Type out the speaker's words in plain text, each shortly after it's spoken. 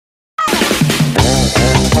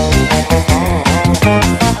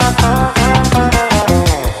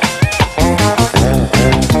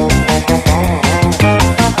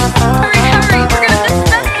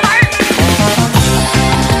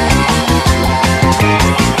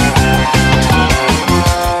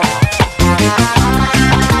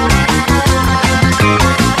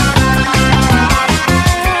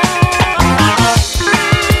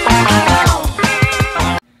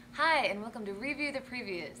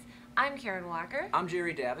I'm Karen Walker. I'm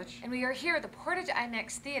Jerry Davich. And we are here at the Portage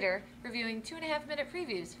IMAX Theater reviewing 2.5-minute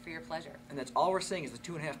previews for your pleasure. And that's all we're saying is the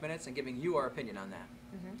 2.5 minutes and giving you our opinion on that.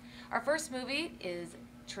 Our first movie is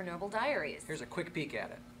Chernobyl Diaries. Here's a quick peek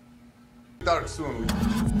at it. Dark soon.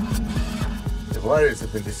 The virus has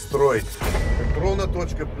been destroyed. Контрольная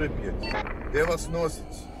точка Pripyat. Где вас носит?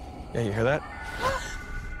 Yeah, you hear that?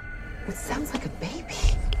 It sounds like a baby.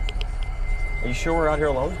 Are you sure we're out here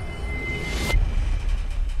alone?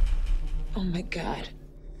 Oh my God.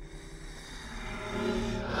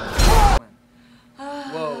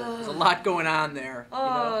 Whoa, there's a lot going on there.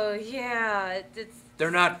 Oh, yeah. They're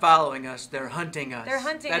not following us, they're hunting us. They're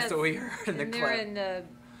hunting us. That's what we heard in the clip.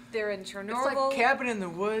 They're in Chernobyl. It's like Cabin in the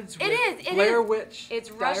Woods with It is. Blair Witch It's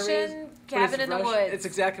Diaries, Russian but Cabin it's in the Russian. Woods. It's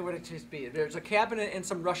exactly what it should be. There's a cabin in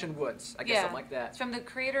some Russian woods, I guess, something like that. It's from the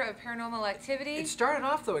creator of Paranormal Activity. It started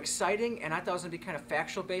off, though, exciting, and I thought it was going to be kind of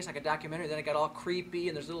factual-based, like a documentary. Then it got all creepy,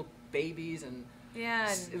 and there's little babies, and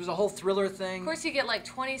Yeah. it was a whole thriller thing. Of course, you get like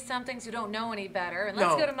 20-somethings who don't know any better. And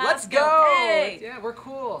let's go to Moscow. Let's go! Hey! Yeah, we're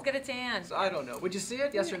cool. Let's get a tan. So, I don't know. Would you see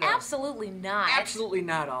it? Yes or no? Absolutely not. Absolutely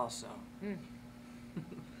not, also.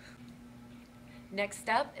 Next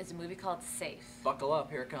up is a movie called Safe. Buckle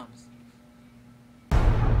up. Here it comes.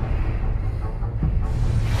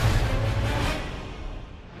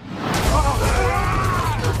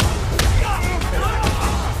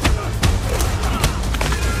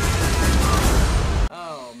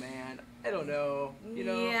 Oh, man. I don't know. You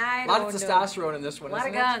know, Yeah, I a lot don't of know. testosterone in this one, A lot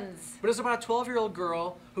isn't of it? guns. But it's about a 12-year-old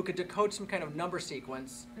girl who could decode some kind of number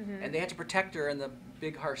sequence, and they had to protect her in the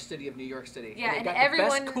big, harsh city of New York City. Yeah, they and got everyone-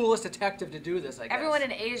 the best, coolest detective to do this, I guess. Everyone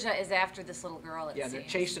in Asia is after this little girl, it Yeah, seems. they're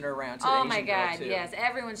chasing her around. Oh Asian my girl, God, too. yes.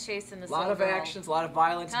 Everyone's chasing this A lot little of girl. actions, a lot of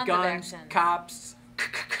violence, Tons of guns, actions. cops,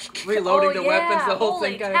 reloading the weapons, the whole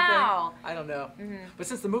holy thing kind cow. of thing. I don't know. But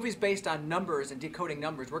since the movie's based on numbers and decoding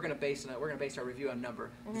numbers, we're gonna base our review on number.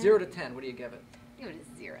 0 to 10. What do you give it? Give it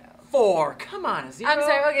a 0. 4. Come on, a 0. I'm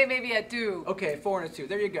sorry, okay, maybe a 2. Okay, 4 and a 2.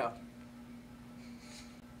 There you go.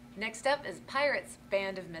 Next up is Pirates,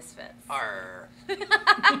 Band of Misfits. Arr.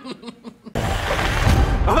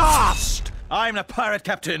 Avast! I'm the pirate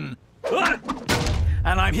captain.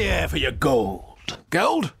 And I'm here for your gold.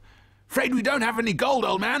 Gold? Afraid we don't have any gold,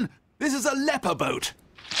 old man. This is a leper boat.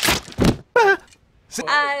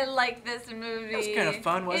 I like this movie. That was kind of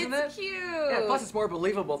fun, wasn't it? It's cute. Yeah, plus it's more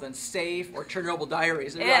believable than Safe or Chernobyl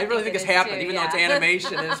Diaries. Yeah, I really think it's happened, too, even though it's yeah.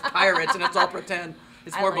 animation and it's pirates and it's all pretend.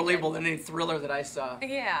 It's I more like believable it. than any thriller that I saw.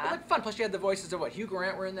 Yeah. It looked fun. Plus you had the voices of what? Hugh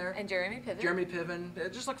Grant were in there. And Jeremy Piven. Jeremy Piven.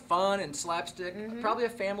 It just looked fun and slapstick. Probably a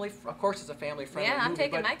family. Of course, it's a family-friendly Yeah, I'm movie.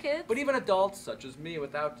 taking my kids. But even adults, such as me,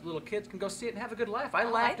 without little kids, can go see it and have a good laugh. I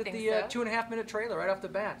laughed at think the so. 2.5-minute trailer right off the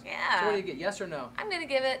bat. Yeah. So what do you get? Yes or no? I'm going to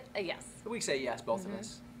give it a yes. We say yes, both of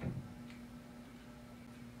us.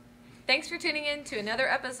 Thanks for tuning in to another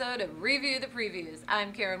episode of Review the Previews.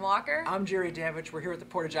 I'm Karen Walker. I'm Jerry Davich. We're here at the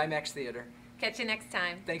Portage IMAX Theater. Catch you next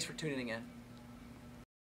time. Thanks for tuning in.